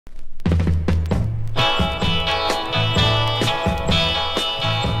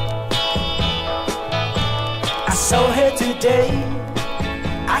today.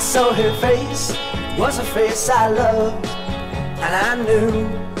 I saw her face, it was a face I loved, and I knew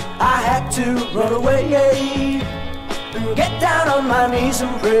I had to run away and get down on my knees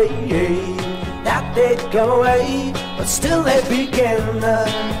and pray that they'd go away, but still they begin.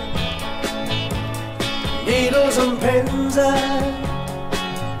 Needles and pins,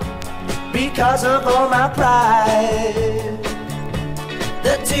 because of all my pride,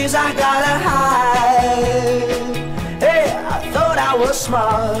 the tears I gotta hide. Hey, I thought I was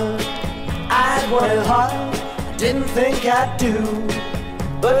smart, I'd worked hard, didn't think I'd do,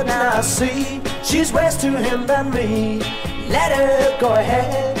 but now I see she's worse to him than me. Let her go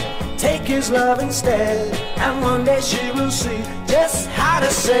ahead, take his love instead, and one day she will see just how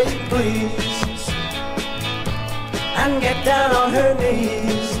to say please and get down on her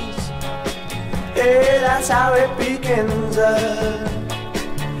knees. Yeah, that's how it begins.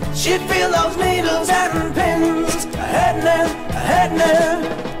 She'd feel those needles and pins hurting her.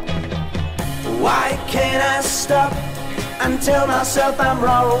 Why can't I stop and tell myself I'm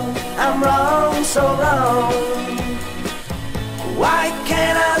wrong, so wrong? Why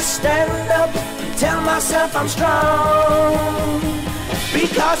can't I stand up and tell myself I'm strong?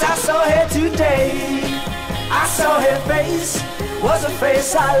 Because I saw her today, I saw her face, was a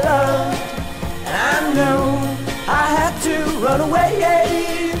face I loved, and I knew I had to run away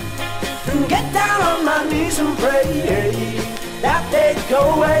and get down on my knees and pray that they'd go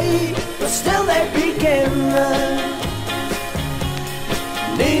away, but still they begin.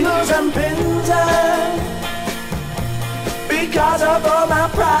 Needles and pins, because of all my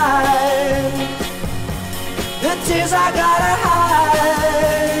pride, the tears I gotta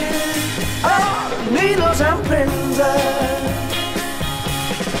hide. Oh, needles and pins,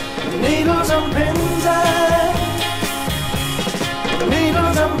 needles and pins,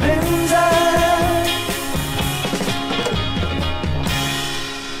 needles and pins.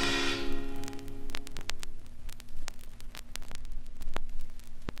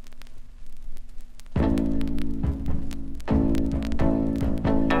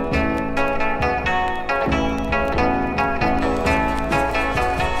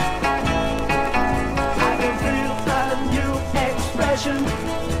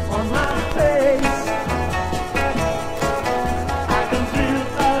 On my face, I can feel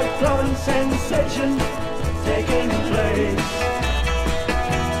a growing sensation taking place.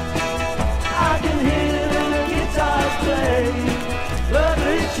 I can hear the guitars play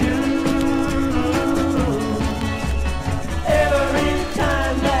lovely tunes every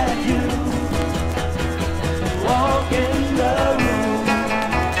time that you walk in the room.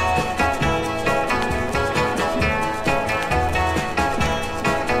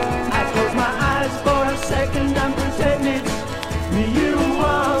 And pretend it's me you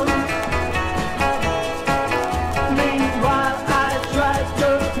want. Meanwhile I try to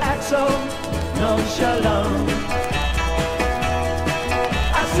act so nonchalant.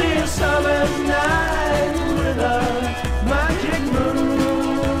 I see a summer's night with a magic moon.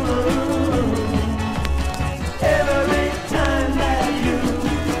 Every time that you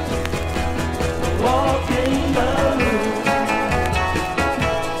walk in the room,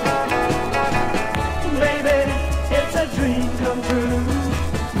 dream come true,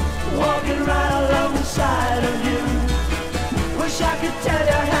 walking right alongside of you. Wish I could tell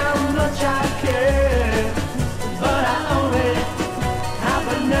you how much I care, but I only have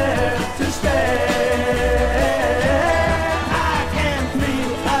the nerve to stare. I can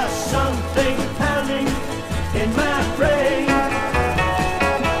feel something pounding in my brain,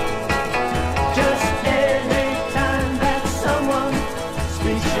 just every time that someone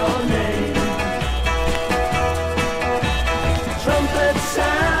speaks your name. Trumpet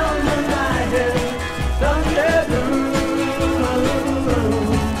sound in my head, thunder boom.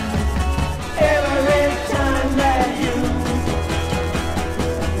 Every time that you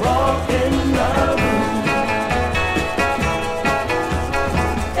walk in the room,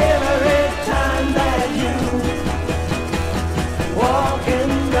 every time that you walk in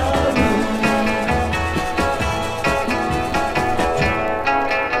the room.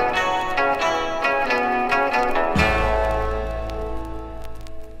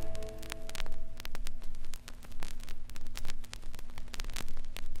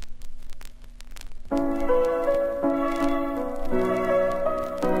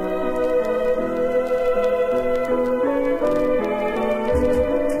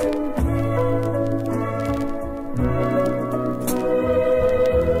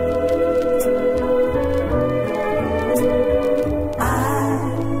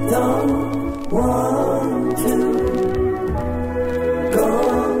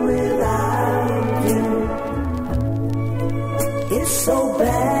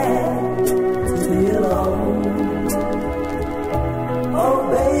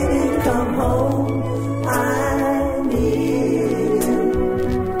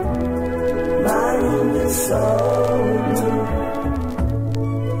 so blue.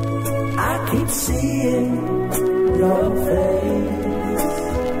 I keep seeing your face,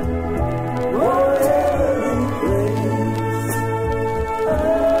 wherever you place.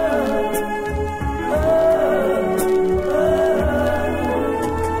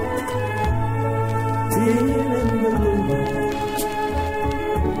 Here in the gloom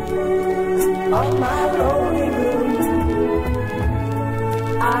of my lonely room,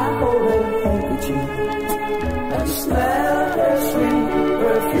 I hold a handkerchief and smell her sweet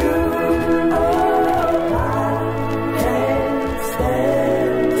perfume. Oh, I can't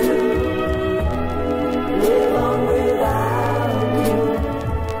stand to live on without you.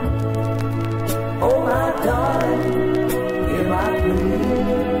 Oh, my darling, hear my plea.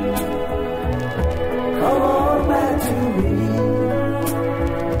 Come on back to me.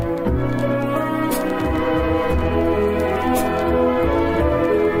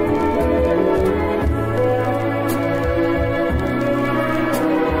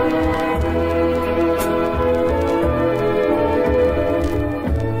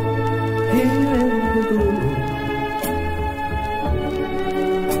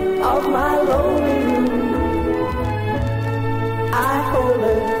 Of my lonely room, I hold a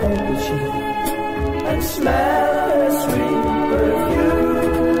handkerchief and smell her sweet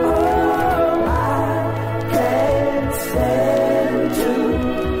perfume. Oh, I can't stand to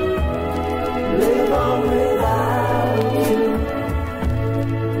live on without you.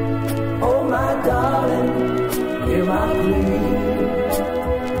 Oh, my darling, hear my plea.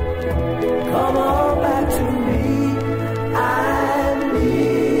 Come on back to me.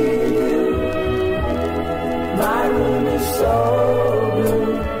 My room is so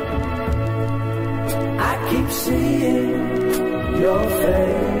blue. I keep seeing your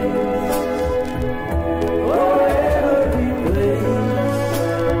face, wherever we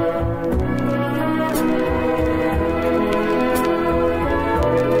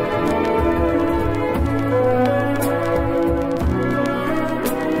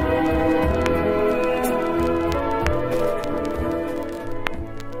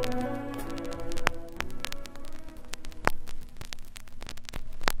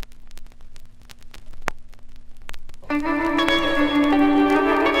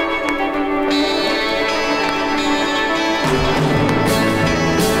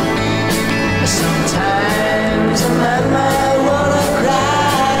Sometimes a man might wanna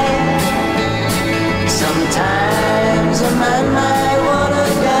cry. Sometimes a man might wanna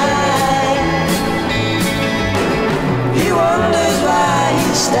die. He wonders why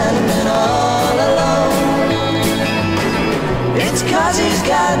he's standing all alone. It's 'cause he's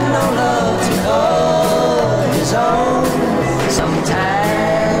got no love to call his own.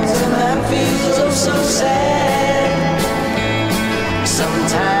 Sometimes a man feels oh so sad.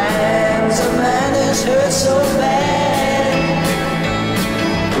 Sometimes a man is hurt so bad.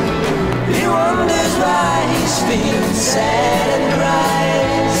 He wonders why he's feeling sad and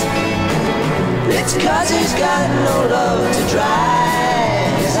cries. It's 'cause he's got no love to dry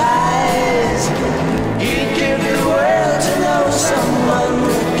his eyes. He'd give the world to know someone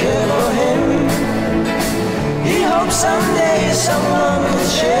would care for him. He hopes someday someone will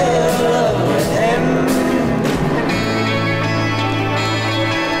share love with him.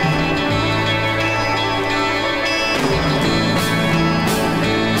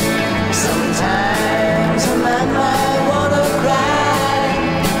 Sometimes a man might wanna cry.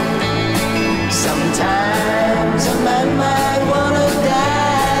 Sometimes a man might wanna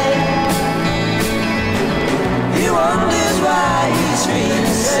die. He wonders why he's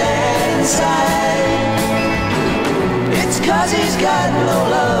feeling sad inside. It's 'cause he's got no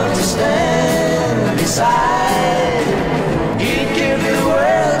love to stand beside. He'd give the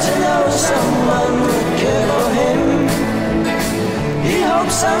world to know someone would care for him. He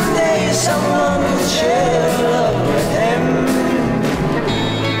hopes someday someone will share love with him.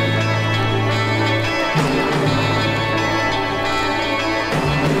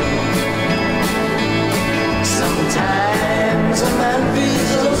 Sometimes a man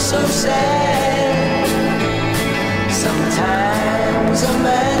feels oh so sad. Sometimes a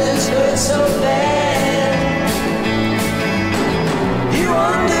man is hurt so bad. He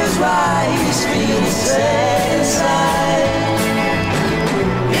wonders why he's feeling sad inside.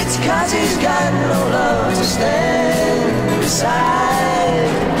 It's 'cause he's got no love to stand beside.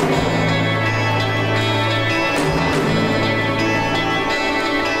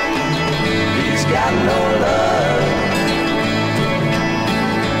 He's got no love.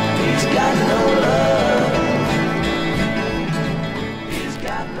 He's got no love. He's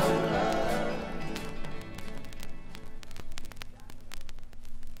got no love.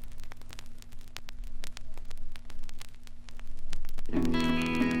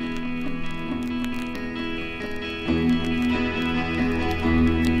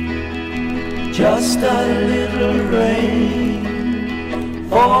 just a little rain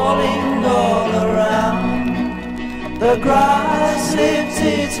falling all around. The grass lifts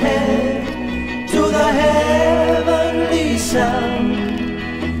its head to the heavenly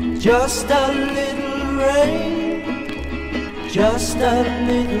sound. Just a little rain, just a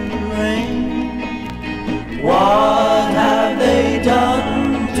little rain. What have they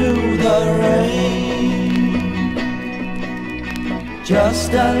done to the rain?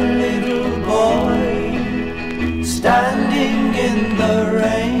 Just a little boy standing in the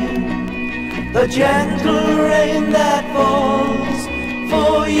rain, the gentle rain that falls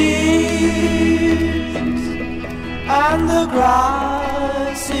for years. And the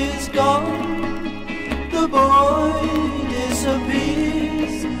grass is gone, the boy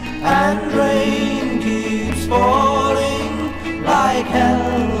disappears, and rain keeps falling like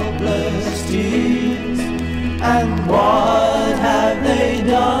helpless tears. And what have they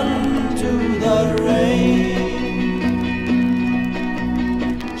done to the rain?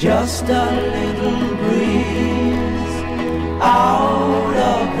 Just a little breeze out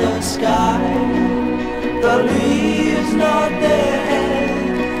of the sky, the leaves nod their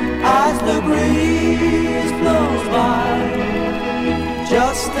head as the breeze blows by.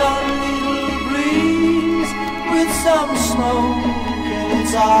 Just a little breeze with some smoke in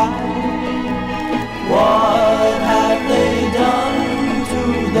its eye. What have they done to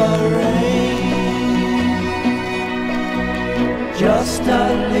the rain? Just a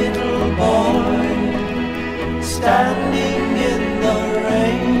little boy standing in the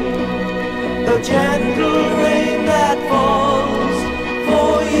rain, the gentle rain that falls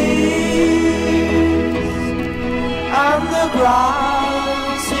for years. And the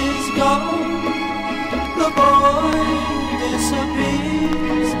grass is gone, the boy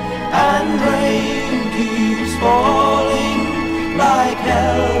disappears, and rain keeps falling like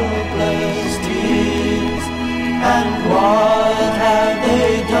helpless tears. And what have they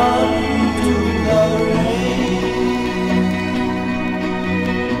done to the rain?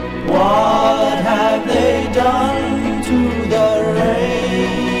 What have they done to the rain?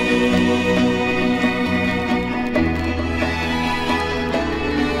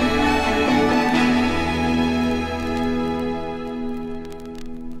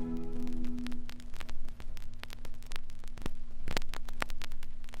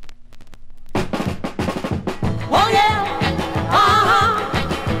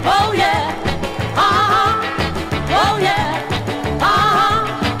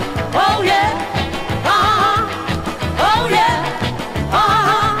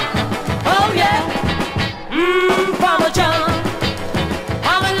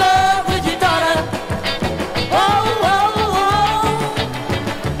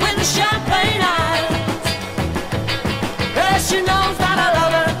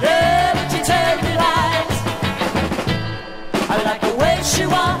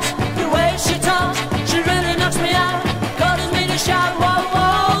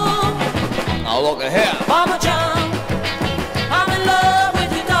 Look ahead. Mama John, I'm in love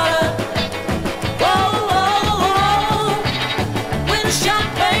with your daughter. Whoa, whoa, whoa, with a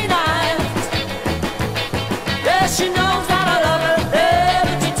champagne eyes. Yeah, she knows that I love her. Yeah,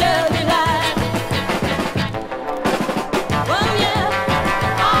 but she tells me lies. Oh yeah,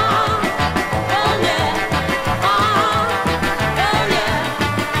 oh yeah, oh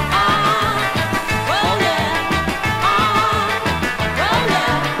yeah,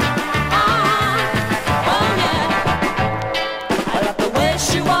 oh yeah,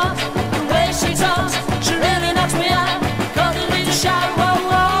 she walks, the way she talks, she really knocks me out, causes me to shout, whoa,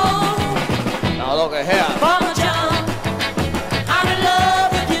 whoa. Now look ahead. Mama John, I'm in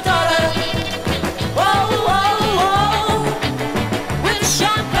love with your daughter. Whoa, whoa, whoa, with the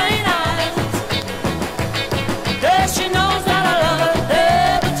champagne eyes. Yeah, she knows that I love her,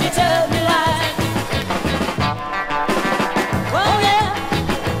 yeah, but she tells me lies. Oh yeah,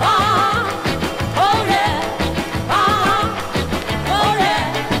 oh yeah, oh yeah.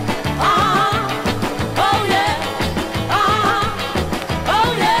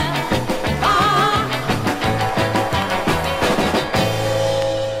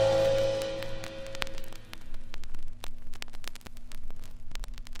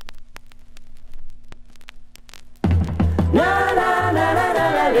 Na na na na na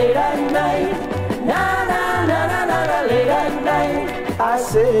na, late at night. Na na na na na na, late at night. I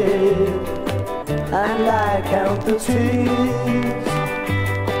sit and I count the trees.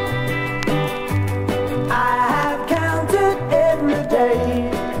 I have counted every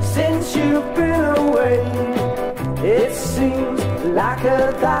day since you've been away. It seems like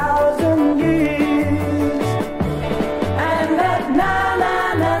 1,000 years. And at na na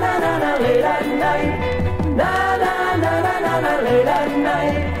na na na na, late at night. night, na na na na na na, late at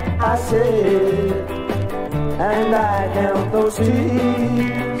night, I sit and I count those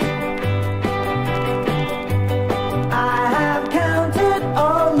tears. I have counted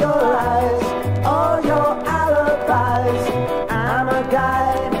all your lies, all your alibis. I'm a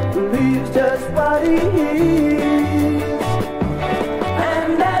guy who believes just what he hears.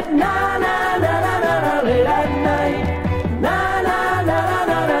 And at na na na na na na, late at night, na na na na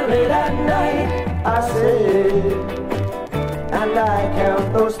na na, late at night, I sit and I count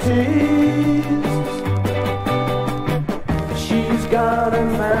those tears. She's gone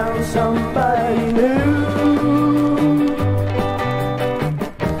and found somebody new.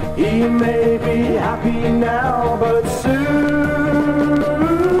 He may be happy now, but soon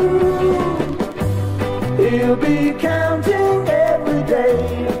he'll be counting every day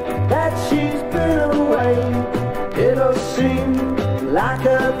that she's been away. It'll seem like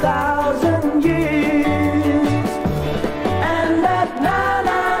 1,000 years. And at na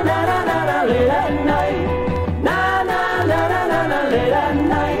na na na na na, late at night, na na na na na na, late at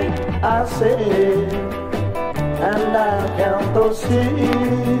night, I'll sit and I'll count those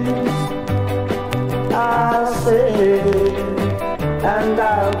tears. I'll sit and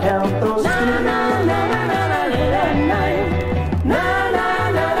I'll count those tears. Na na na na na, late at night, na na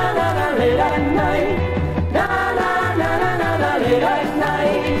na na na na, late at night, na na na na na na, late at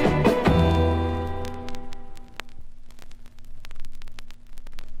night.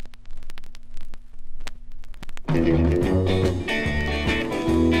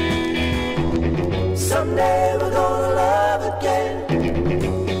 Someday we're gonna love again.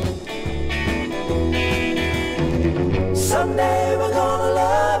 Someday we're gonna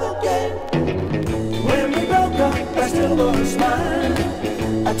love again. When we broke up, I still gonna smile.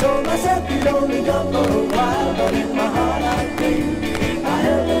 I told myself you'd only come for a while, but in my heart I knew I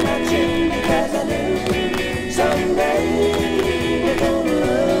held in my chin because I knew someday we're gonna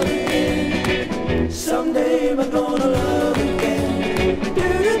love again. Someday we're gonna love again.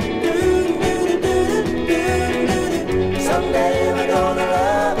 Someday we're gonna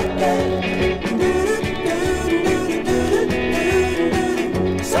love again.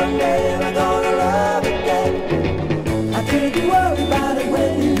 Someday we're gonna love again. I didn't worry about it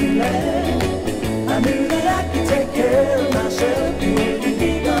when you left. I knew that I could take care of myself. You wouldn't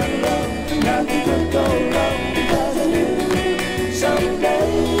be gone long, nothing could go wrong, because I knew someday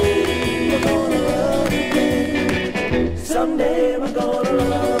we're gonna love again. Someday we're gonna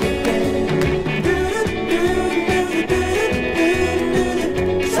love again.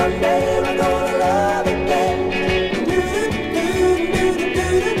 Someday we're gonna love again.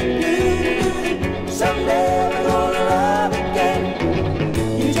 Someday we're gonna love again.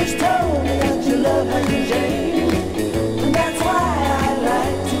 You just told me that your love hasn't changed, and that's why I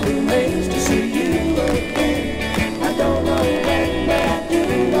like to be amazed to see you again. I don't know when, but I do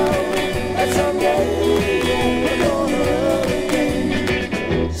know that someday we're gonna love again.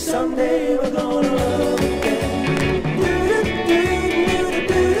 Someday we're gonna love again.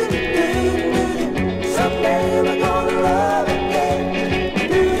 Someday we're gonna love again.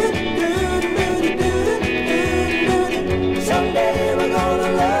 Someday we're gonna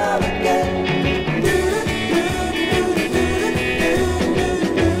love again.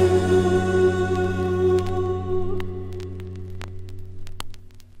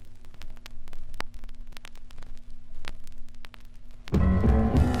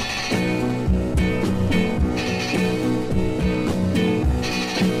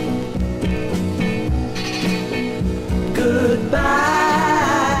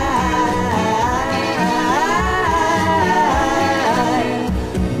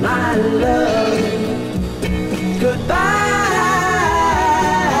 Goodbye, my love.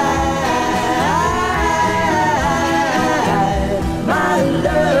 Goodbye, my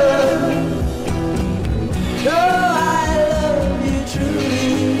love. Though I love you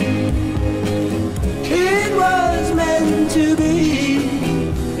truly, it was meant to be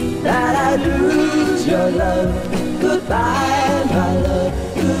that I lose your love. Goodbye, my love.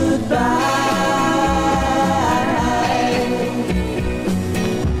 Goodbye.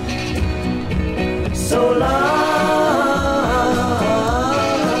 So long,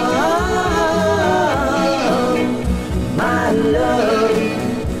 my love.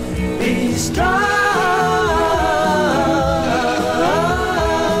 Be strong,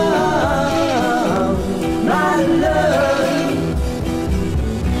 my love.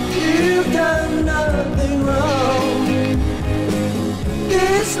 You've done nothing wrong.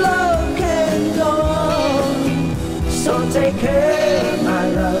 This love can go on. So take care, my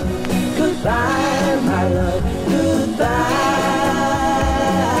love. Goodbye, my love. Goodbye.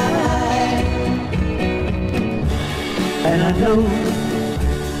 And I know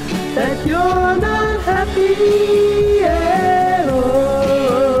that you're not happy at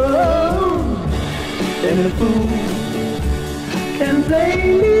all. And a fool can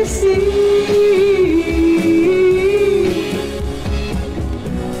plainly see.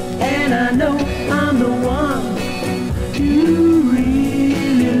 And I know I'm the one you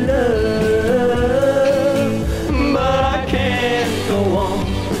really love, but I can't go on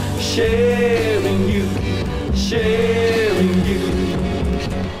sharing you.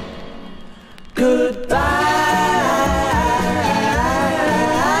 Goodbye,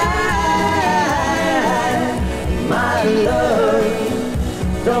 my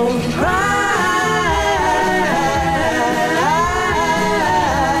love, don't cry,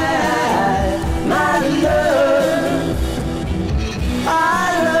 my love, I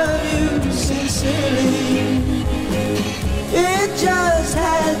love you sincerely, it just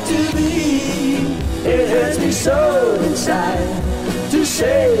had to be. It hurts me so inside to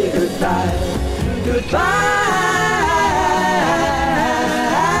say goodbye, goodbye,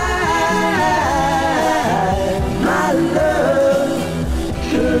 my love,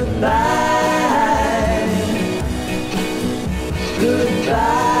 goodbye,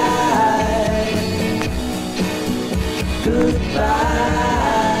 goodbye, goodbye,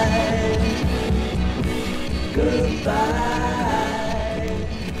 goodbye.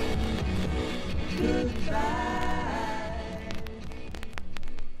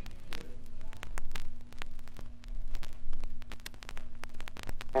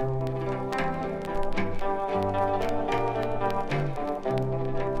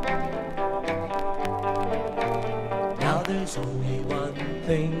 Now there's only one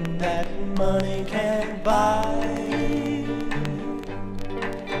thing that money can't buy: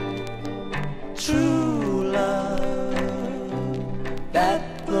 true love that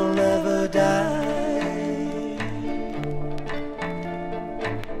will never die.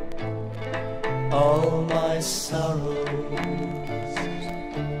 All my sorrows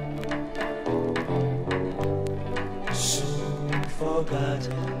soon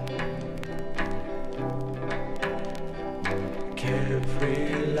forgotten,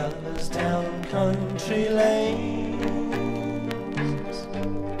 carefree lovers down country lanes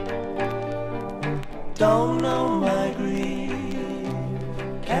don't know my grief,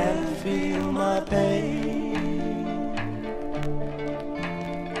 can't feel my pain.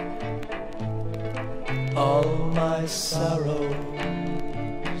 All my sorrows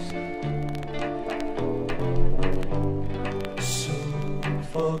soon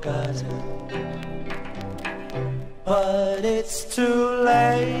forgotten, but it's too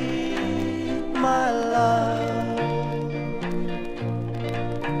late, my love,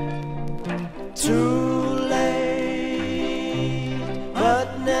 too late,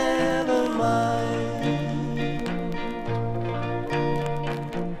 but never mind.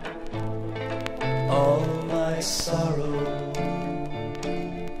 All my sorrows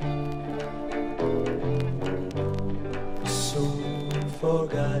soon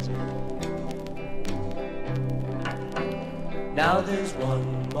forgotten. Now there's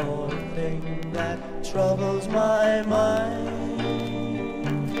one more thing that troubles my mind.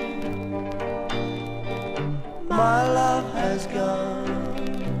 My love has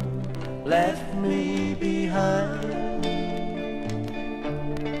gone, left me behind.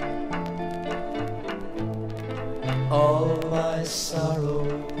 All my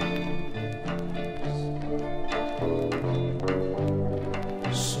sorrows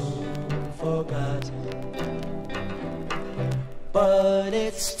soon forgotten, but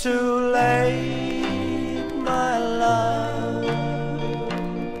it's too late, my love,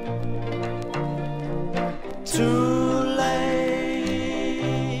 too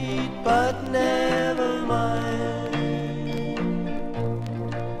late, but never mind.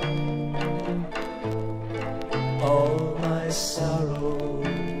 All my sorrows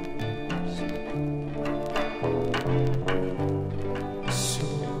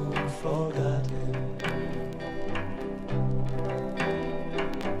soon forgotten,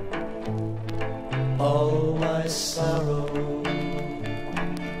 all my sorrows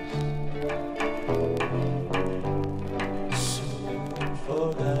soon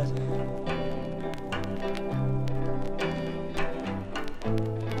forgotten,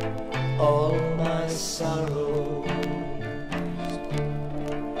 all my sorrows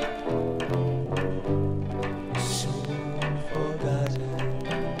soon forgotten.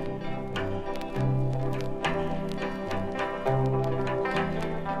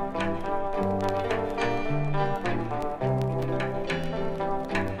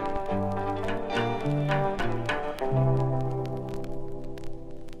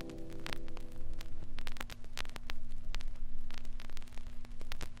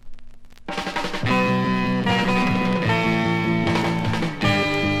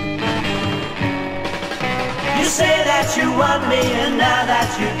 that you want me, and now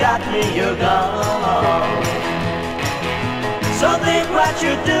that you got me, you're gone. So think what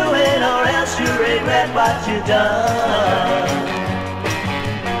you're doing, or else you regret what you've done.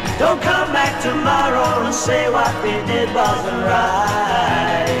 Don't come back tomorrow and say what we did wasn't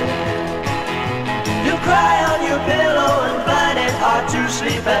right. You cry on your pillow and find it hard to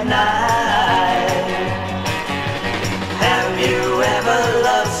sleep at night. Have you ever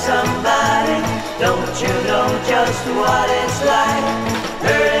loved somebody? Don't you know just what it's like?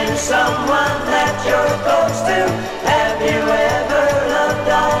 Hurting someone that you're close to. Have you ever loved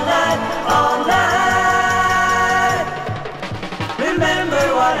all night, all night? Remember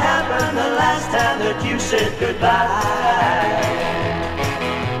what happened the last time that you said goodbye.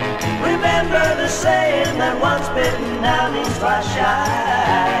 Remember the saying that once bitten now means twice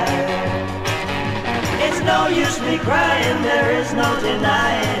shy. It's no use me crying, there is no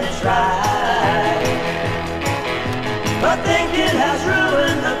denying it's right. But thinking has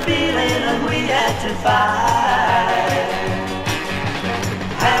ruined the feeling and we had to fight.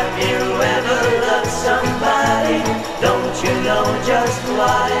 Have you ever loved somebody? Don't you know just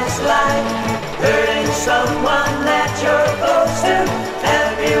what it's like? Hurting someone that you're close to.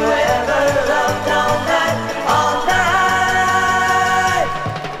 Have you ever loved all night, all night?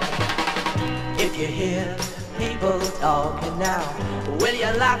 If you hear people talking now, will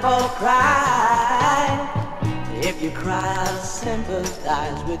you laugh or cry? If you cry, I'll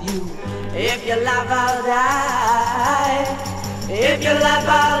sympathize with you. If you laugh, I'll die. If you laugh,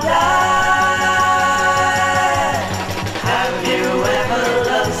 I'll die. Have you ever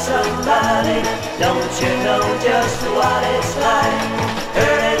loved somebody? Don't you know just what it's like?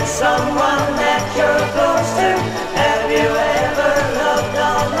 Hurting someone that you're close to. Have you ever loved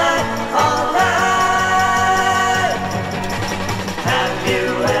all night, all night? Have you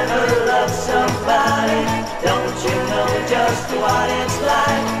ever loved somebody? Don't you know just what it's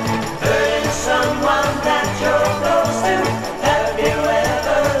like? Hurting someone that you're close to. Have you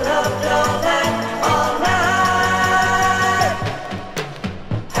ever loved all night, all night?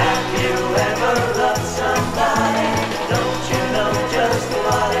 Have you ever loved somebody? Don't you know just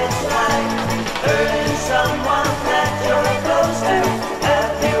what it's like? Hurting someone that you're close to.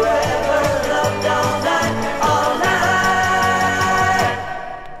 Have you ever loved all night, all night?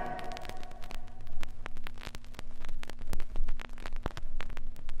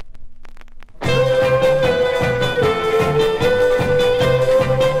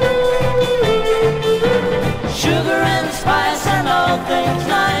 Sugar and spice and all things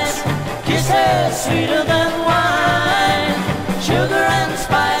nice. Kisses sweeter than wine. Sugar and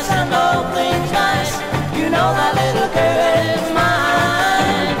spice and all things nice. You know that little girl is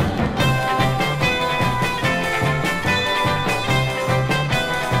mine.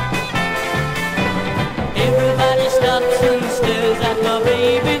 Everybody stops and stares at my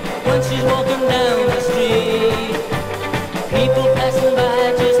baby when she's walking down the street. People passing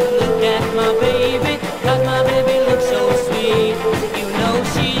by just look at my baby, 'cause my baby looks so sweet. You know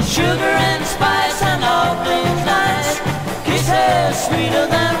she's sugar and spice and all things nice. Kisses sweeter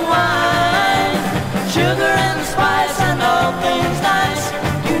than wine. Sugar and spice and all things nice.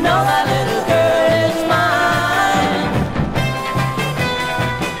 You know that little girl is mine.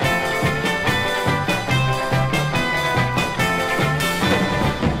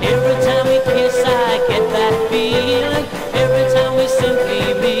 Every time we kiss I get that feeling. Every time we simply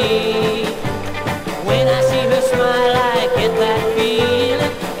meet. When I see her smile I get that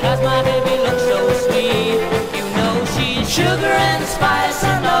feeling. 'Cause my baby looks so sweet. You know she's sugar and spice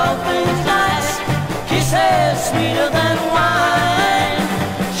and all things nice. Kisses sweeter than wine.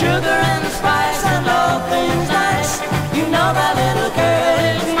 Sugar and spice and all things nice. You know that little girl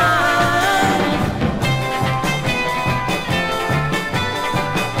is mine.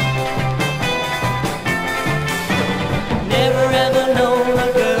 Never ever known a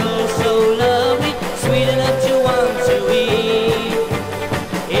girl so lovely, sweet enough to want to eat.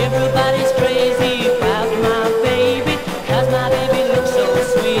 Everybody's crazy about my baby, 'cause my baby looks so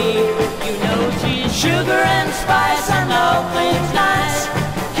sweet. You know she's sugar and spice and all things nice.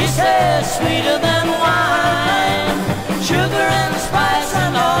 Kisses sweeter than wine. Sugar and spice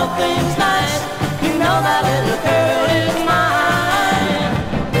and all things nice. You know that little girl is mine.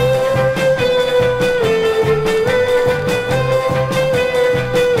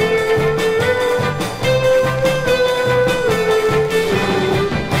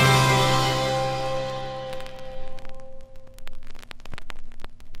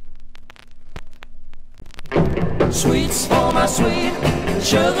 Sweets for my sweet,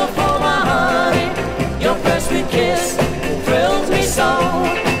 sugar for my honey. Your first sweet kiss thrills me so.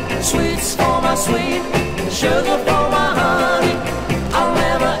 Sweets for my sweet, sugar for my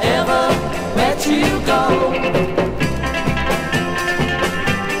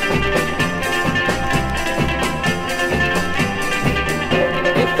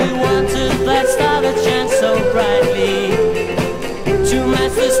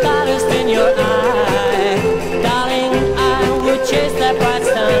your eye. Darling, I would chase that bright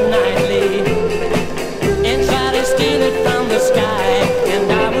star nightly and try to steal it from the sky.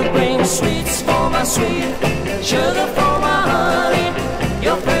 And I would bring sweets for my sweet, sugar for my honey.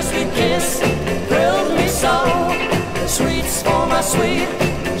 Your first sweet kiss thrilled me so. Sweets for my sweet,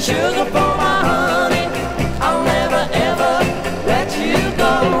 sugar for my honey. I'll never ever let you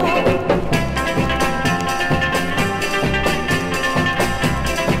go.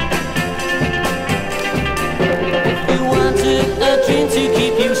 A dream to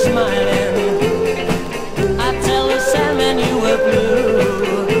keep you smiling, I'd tell the Sandman you were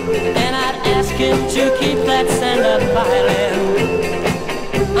blue, and I'd ask him to keep that sand up piling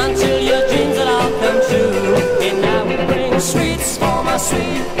until your dreams would all come true. And I would bring sweets for my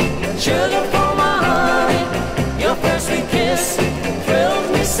sweet, sugar for my honey. Your first sweet kiss thrilled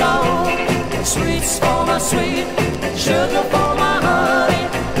me so. Sweets for my sweet, sugar for my honey.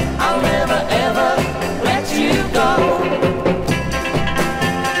 I'll never ever let you go.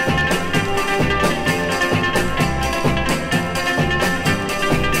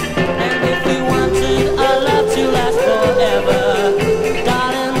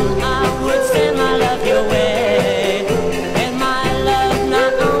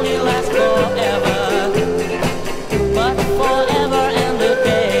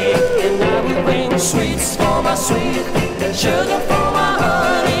 Sweets for my sweet, sugar for my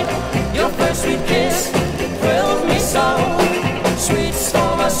honey. Your first sweet kiss thrilled me so. Sweets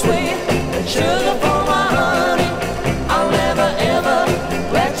for my sweet, sugar for my honey. I'll never ever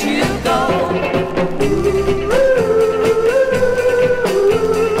let you go.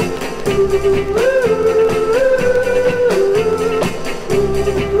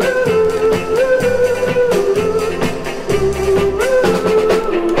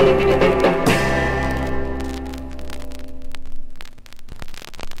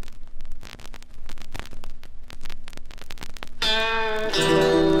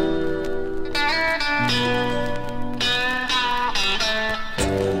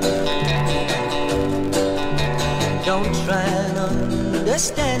 Don't try and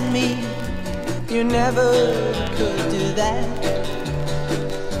understand me, you never could do that.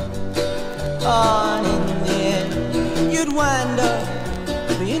 Oh, in the end, you'd wind up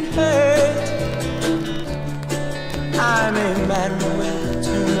being hurt. I'm a man with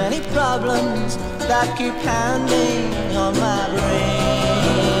too many problems that keep pounding on my brain.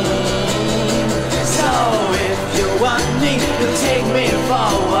 So if you want me, you'll take me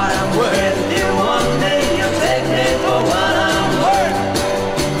for what I'm worth. You want me, you'll take me for what I'm worth.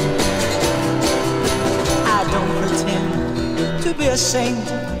 I don't pretend to be a saint.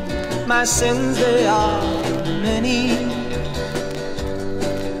 My sins, they are many,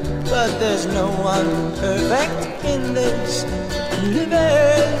 but there's no one perfect in this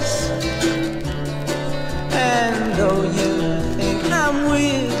universe. And though you think I'm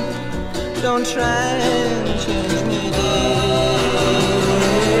weird, don't try and change me, dear.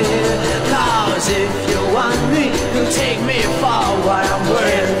 'Cause if you want me, you take me for what I'm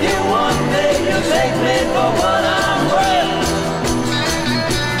worth. If you want me, you take me for what I'm worth.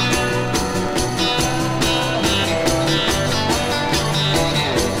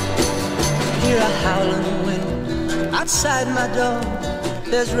 Hear a howling wind outside my door.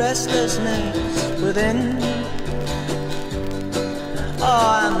 There's restlessness within. Oh,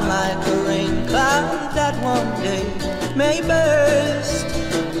 I'm like a rain cloud that one day may burst.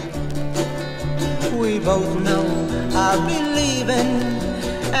 We both know I'll be leaving,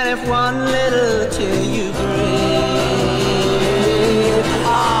 and if one little tear you breathe,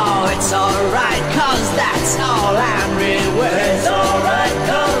 oh, it's alright, 'cause that's all I'm really worth. It's alright,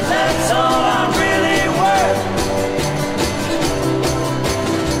 'cause that's all I'm really worth.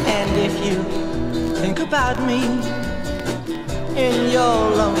 And if you think about me in your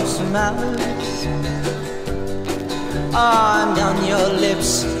lonesome hours, and on your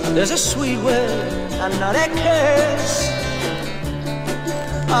lips there's a sweet word and not a curse,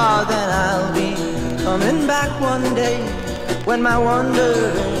 oh, then I'll be coming back one day when my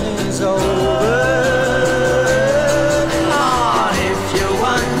wandering's over. Oh, if you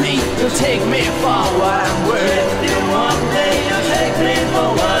want me, you take me for what I'm worth. If you want me, you take me for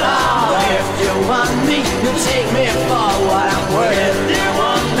what I'm worth. If you want me, you take me for what I'm worth. If you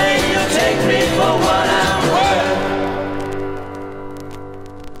want me, you take me for what I'm worth.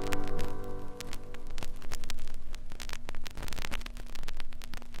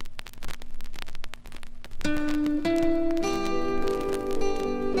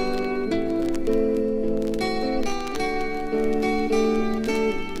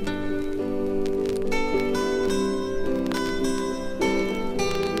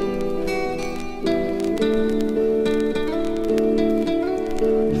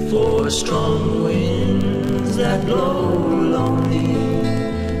 strong winds that blow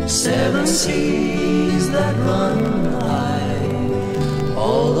lonely, 7 seas that run high,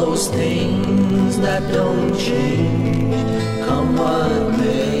 all those things that don't change, come what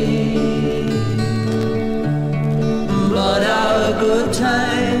may. But our good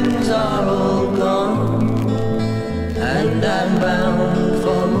times are all gone, and I'm bound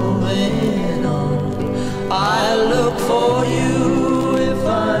for moving on. I'll look for you if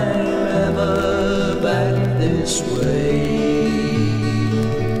I'm ever back this way.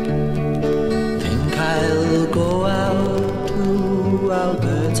 Think I'll go out to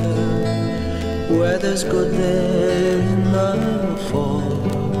Alberta, weather's good there in the fall.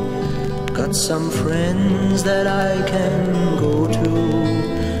 Got some friends that I can go to,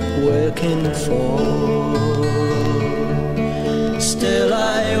 working for. Still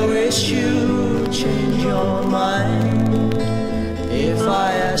I wish you'd change your mind if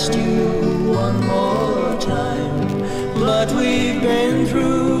I asked you one more time. But we've been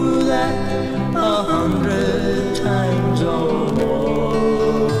through that 100 times or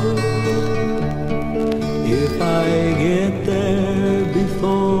more. If I get there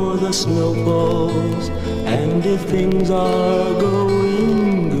before the snow falls, and if things are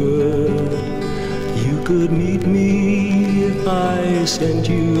going good, you could meet me if I sent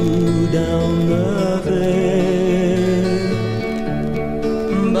you down the fair.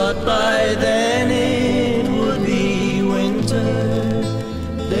 But by then it would be winter,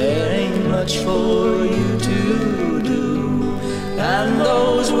 there ain't much for you to do, and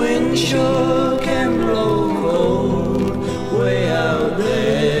those winds sure can blow cold way out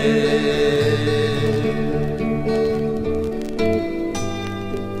there.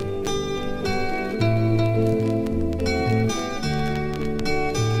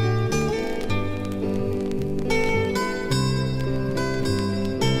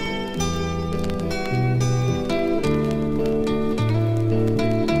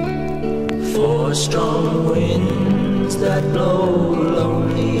 Strong winds that blow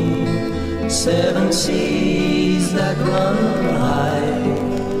lonely, 7 seas that run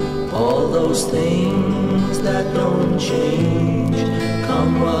high, all those things that don't change,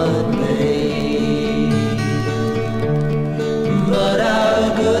 come what may. But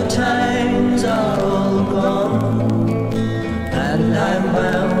our good times are all gone, and I'm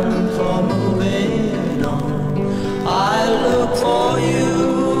bound for moving on. I look for you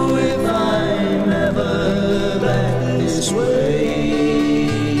this way.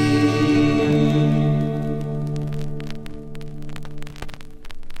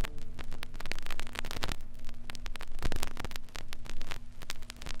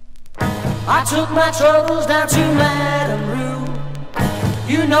 I took my troubles down to Madame Rue.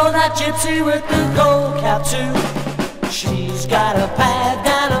 You know that gypsy with the gold cap too. She's got a pad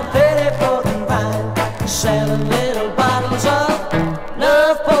down a Petticoat and Vine, 7 little bottles of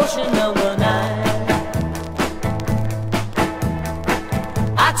love potion number 9.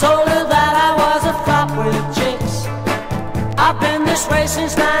 I told her that I was a flop with jinx. I've been this way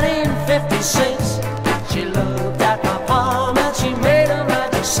since 1956. She looked at my palm and she made a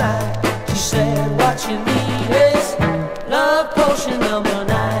magic sign. She said, what you need is love potion number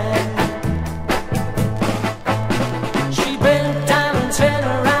 9. She bent down and turned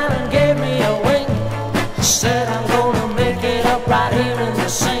around and gave me a wink. She said, I'm gonna make it up right here in the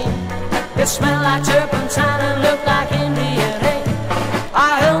sink. It smelled like turpentine and looked like Indian ink.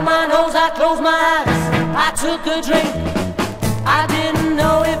 I held my nose, I closed my eyes, I took a drink. I didn't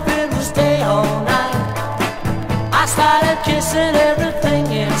know if it was day or night. I started kissing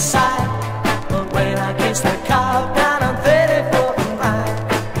everything inside. But when I kissed the cow down on 34th and Vine,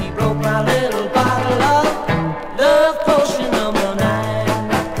 he broke my little bottle of love potion number 9.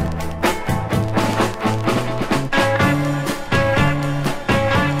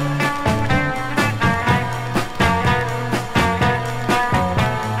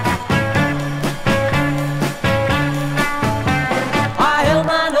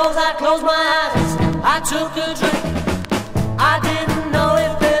 I closed my eyes, I took a drink. I didn't know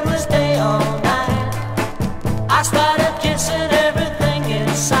if it was day or night. I started kissing everything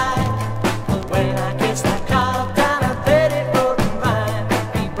inside. But when I kissed that cow down a Petticoat and Vine,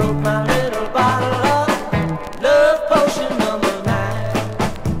 he broke my little bottle of love potion number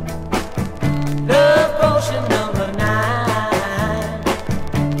 9. Love potion number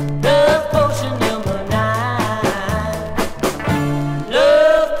 9. Love potion number 9.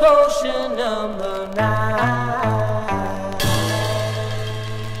 Potion number 9.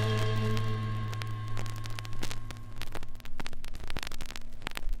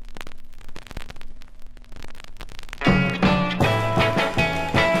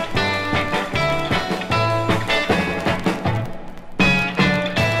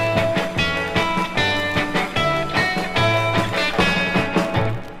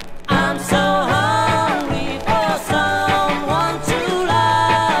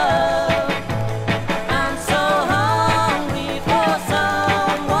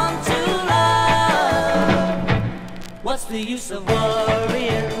 the use of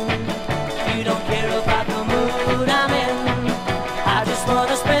worrying? You don't care about the mood I'm in. I just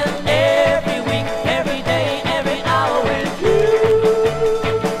wanna spend every week, every day, every hour with you.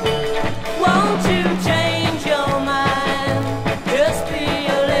 Won't you change your mind? Just be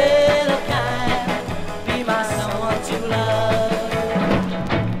a little kind. Be my someone to love.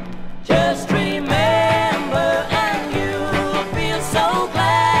 Just remember and you'll feel so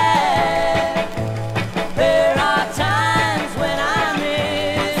glad. There are times when I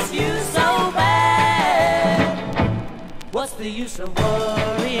miss you so bad. What's the use of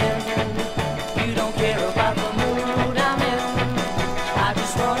worrying? You don't care about the mood I'm in. I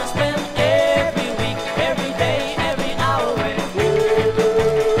just wanna spend every week, every day, every hour with you.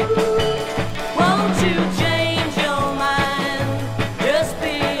 Won't you change your mind? Just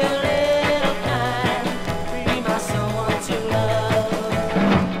be a little kind. Be my someone to love.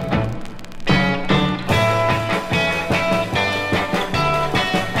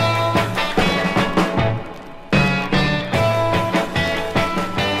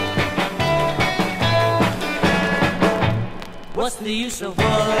 What's the use of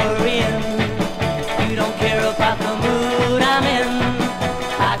worrying? You don't care about the mood I'm in.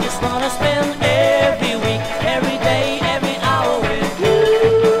 I just wanna spend every week, every day, every hour with you.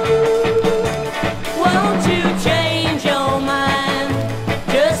 Won't you change your mind?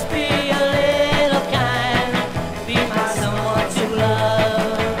 Just be a little kind. Be my someone to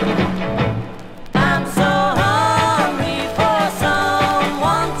love. I'm so hungry for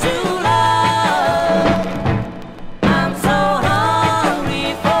someone to love. I'm so hungry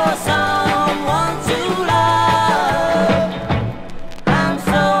for someone to love. I'm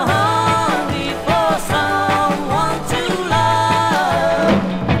so hungry for someone to love.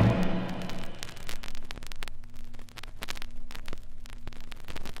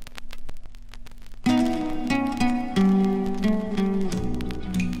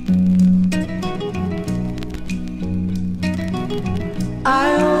 I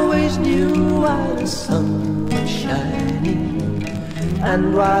always knew why the sun was shining and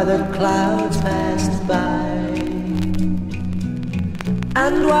why the clouds passed by,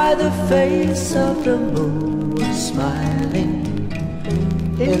 and why the face of the moon was smiling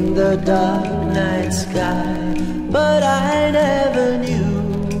in the dark night sky. But I never knew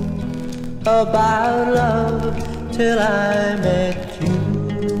about love till I met you.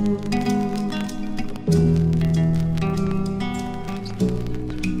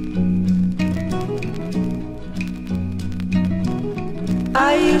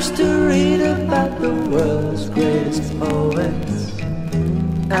 I used to read about the world's greatest poets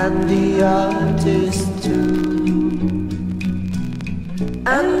and the artists too,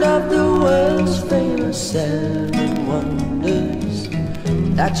 and of the world's famous 7 wonders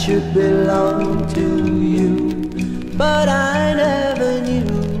that should belong to you. But I never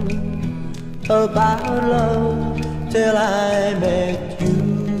knew about love till I met you.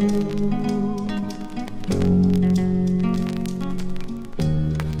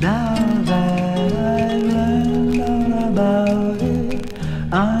 Now that I've learned all about it,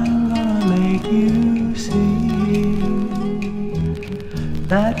 I'm gonna make you see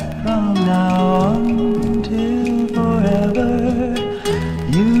that from now on till forever,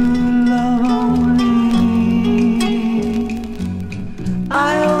 you love only me.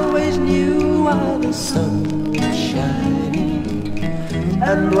 I always knew why the sun was shining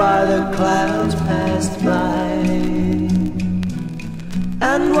and why the clouds passed by,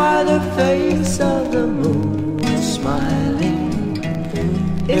 and why the face of the moon was smiling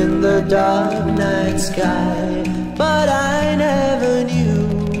in the dark night sky. But I never knew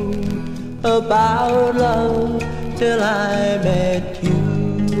about love till I met you.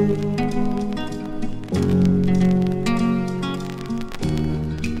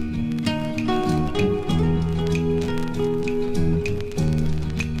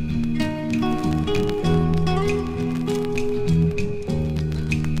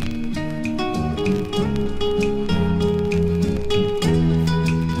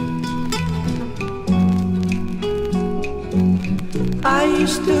 I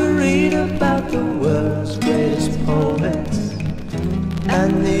used to read about the world's greatest poets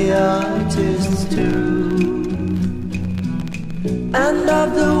and the artists too, and of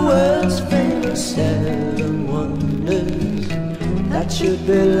the world's famous 7 wonders that should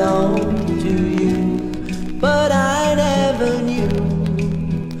belong to you. But I never knew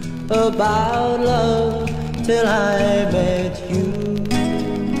about love till I met you.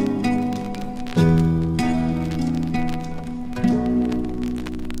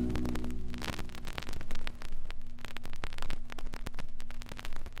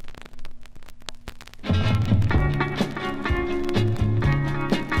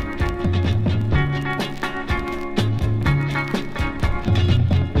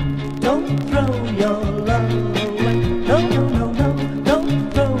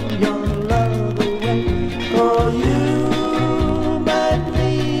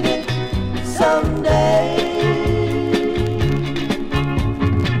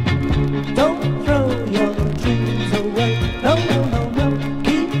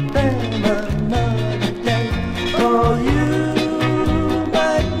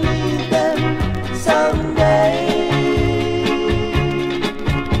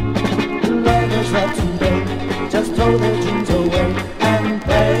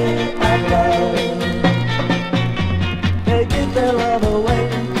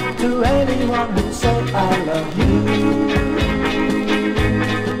 love you.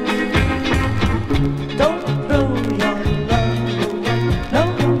 Don't throw your love away. No,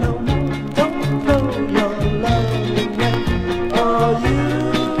 no, no, don't throw your love away. Oh, you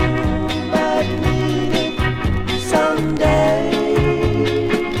might need it someday.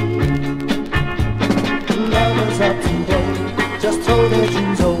 Lovers up today just throw their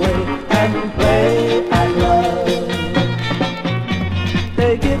dreams away and play at love.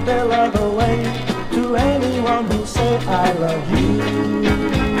 They give their love away to anyone who say I love you.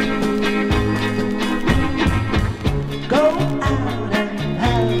 Go out and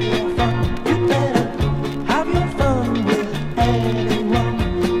have your fun. You better have your fun with anyone,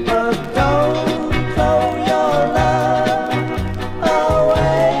 but don't throw your love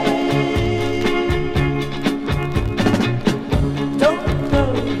away. Don't throw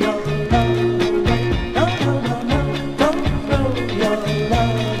your love away. No, no, no, no. Don't throw your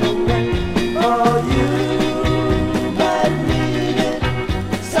love away. Oh, you might need it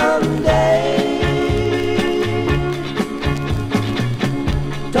someday.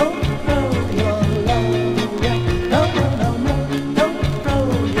 Don't throw your love away. No, no, no, no. Don't throw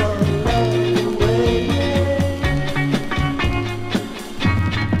your love away.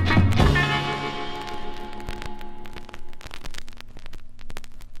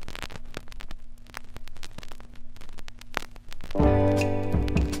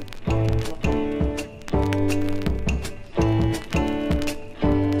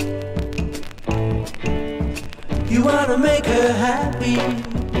 You wanna make her happy,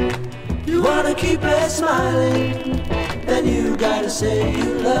 you wanna keep her smiling, then you gotta say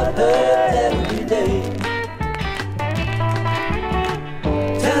you love her every day.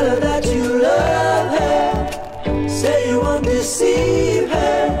 Tell her that you love her, say you won't deceive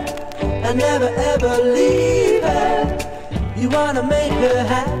her, and never ever leave her. You wanna make her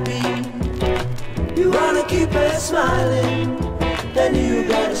happy, you wanna keep her smiling, then you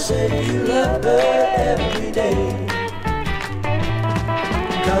gotta say you love her every day.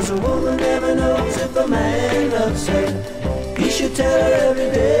 Cause a woman never knows if a man loves her. He should tell her every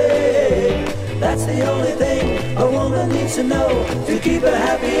day. That's the only thing a woman needs to know to keep her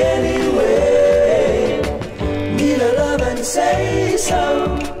happy anyway. Meet her love and say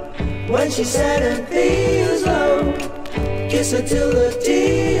so when she's sad and feels low. Kiss her till the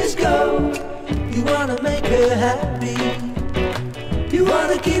tears go. You wanna make her happy, you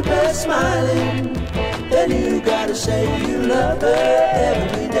wanna keep her smiling, then you gotta say you love her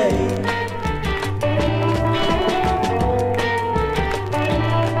every day.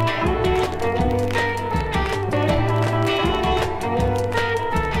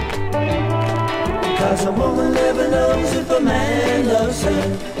 Cause a woman never knows if a man loves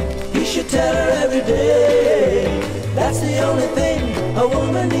her. He should tell her every day. That's the only thing a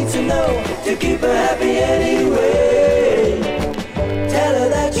woman needs to know to keep her happy anyway. Tell her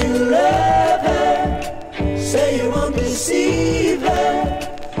that you love her, say you won't deceive her,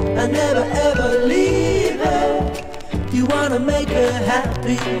 and never ever leave her. You wanna make her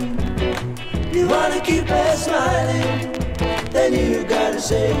happy, you wanna keep her smiling, then you gotta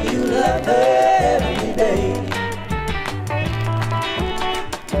say you love her every day.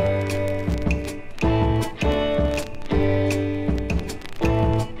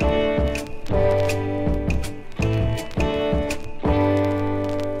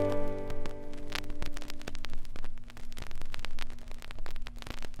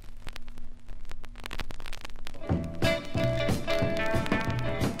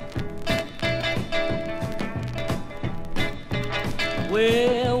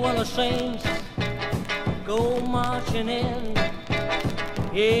 Well, when the saints go marching in,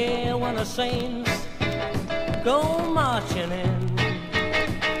 yeah, when the saints go marching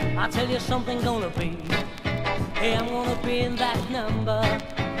in, I tell you something gonna be, hey, I'm gonna be in that number.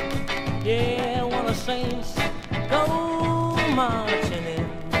 Yeah, when the saints go marching in,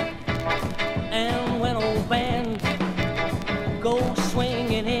 and when old band go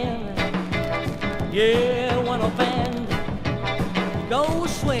swinging in, yeah, when a band go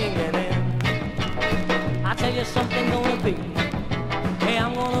swinging in, I tell you something gonna be, hey,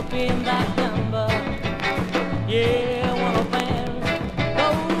 I'm gonna be in that number. Yeah, when a band go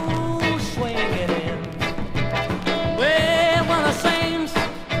swinging in, well, when the saints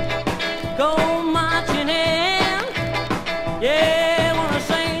go marching in, yeah, when the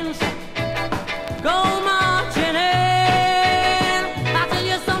saints go marching in, I tell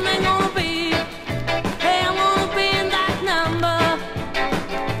you something gonna be, hey, I'm gonna be in that number.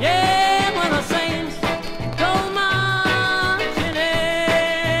 Yeah, when the saints go marching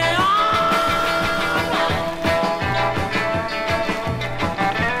in. Oh!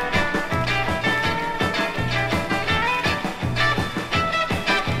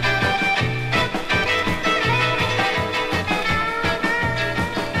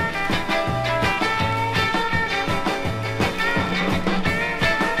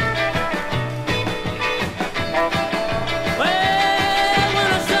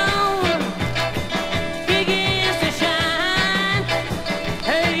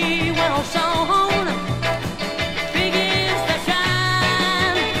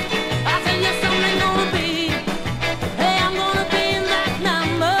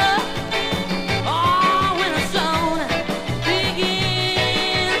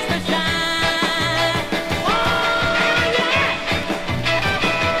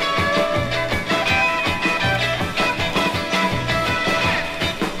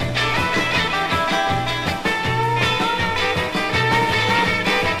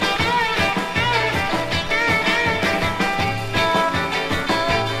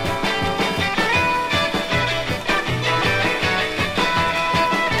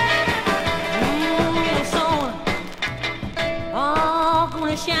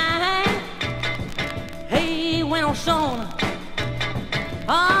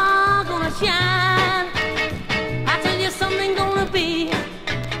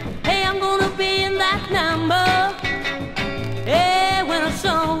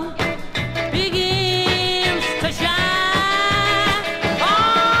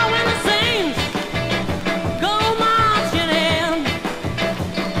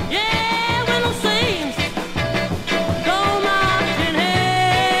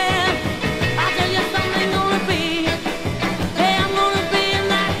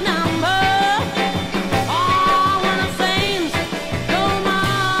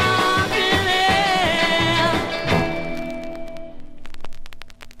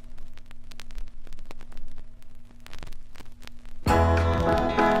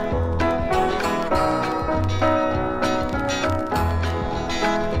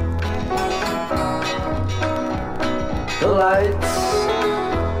 lights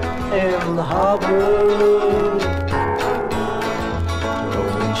in the harbor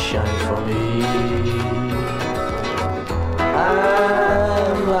don't shine for me.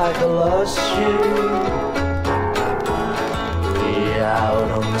 I'm like a lost ship way out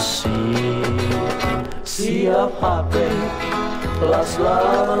on the sea of heartbreak, lost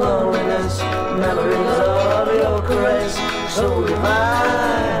love and loneliness, memories of your caress, so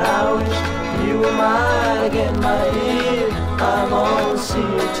divine. I wish you were mine again, my dear. I'm on the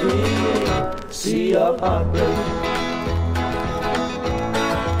sea of tears, sea of heartbreak.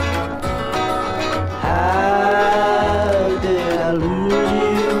 How did I lose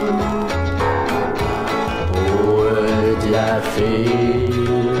you? Where did I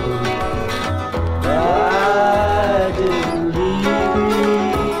fail? I didn't leave me,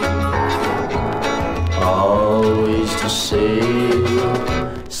 always to sail,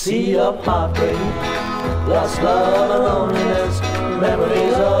 sea of heartbreak, lost love and loneliness,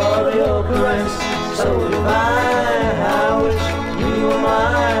 memories of your caress, so divine. I wish you were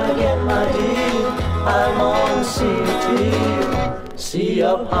mine again, my dear. I'm on the sea of tears, sea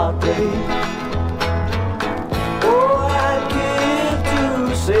of heartbreak. Oh, I'd give to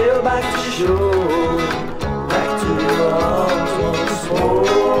sail back to shore, back to your arms once more.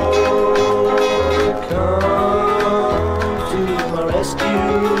 Come to my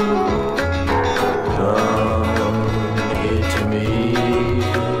rescue, come here to me,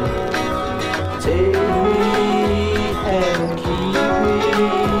 take me and keep me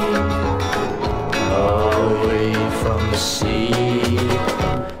away from the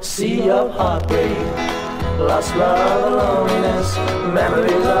sea of heartbreak, lost love and loneliness,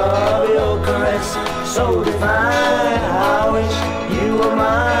 memories of your caress, so divine. I wish you were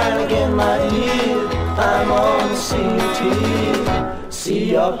mine again, my dear. I'm on the sea of tears,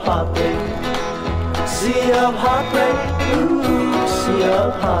 sea of heartbreak, sea of heartbreak, ooh, sea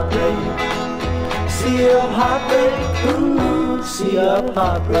of heartbreak, sea of heartbreak, ooh, sea of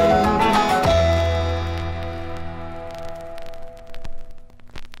heartbreak.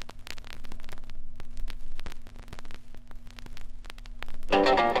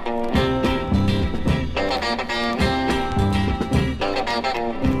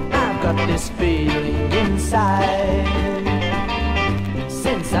 This feeling inside,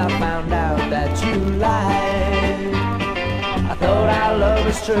 since I found out that you lied. I thought our love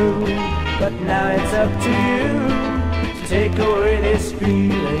was true, but now it's up to you to take away this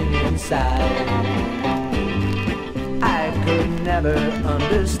feeling inside. I could never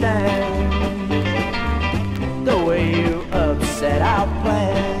understand the way you upset our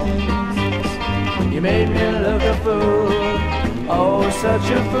plans. You made me look a fool, oh such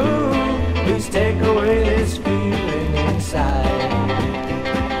a fool. Please take away this feeling inside.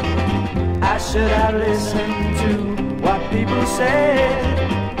 I should have listened to what people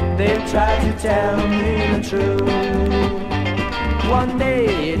said. They tried to tell me the truth. One day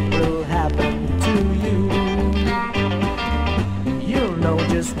it will happen to you. You'll know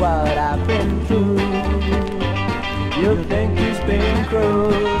just what I've been through. You'll think he's been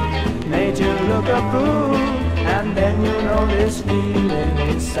cruel, made you look a fool, and then you'll know this feeling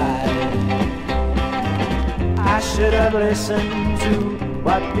inside. I should have listened to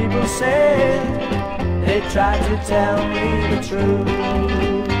what people said. They tried to tell me the truth.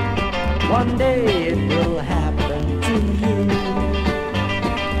 One day it will happen to you.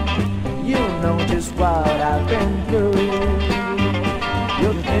 You'll know just what I've been through.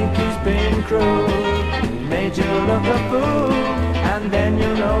 You'll think he's been cruel, made you look a fool, and then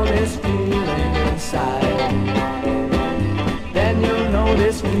you'll know this feeling inside. Then you'll know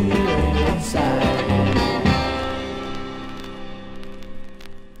this feeling inside.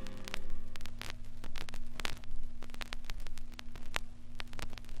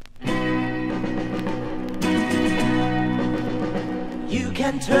 You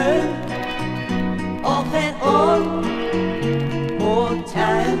can turn off and on more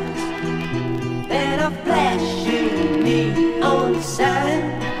times than a flashing neon sign.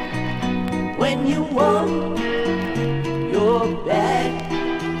 When you want your back,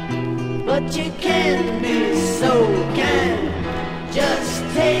 but you can be so kind. Just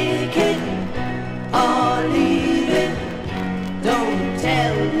take it or leave it. Don't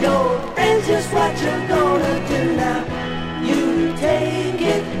tell your friends just what you're gonna do now. You take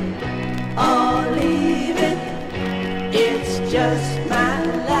it or leave it. It's just my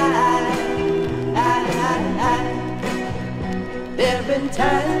life. There've been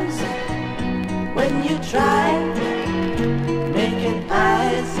times when you tried making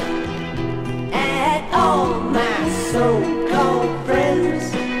eyes at all my so-called friends.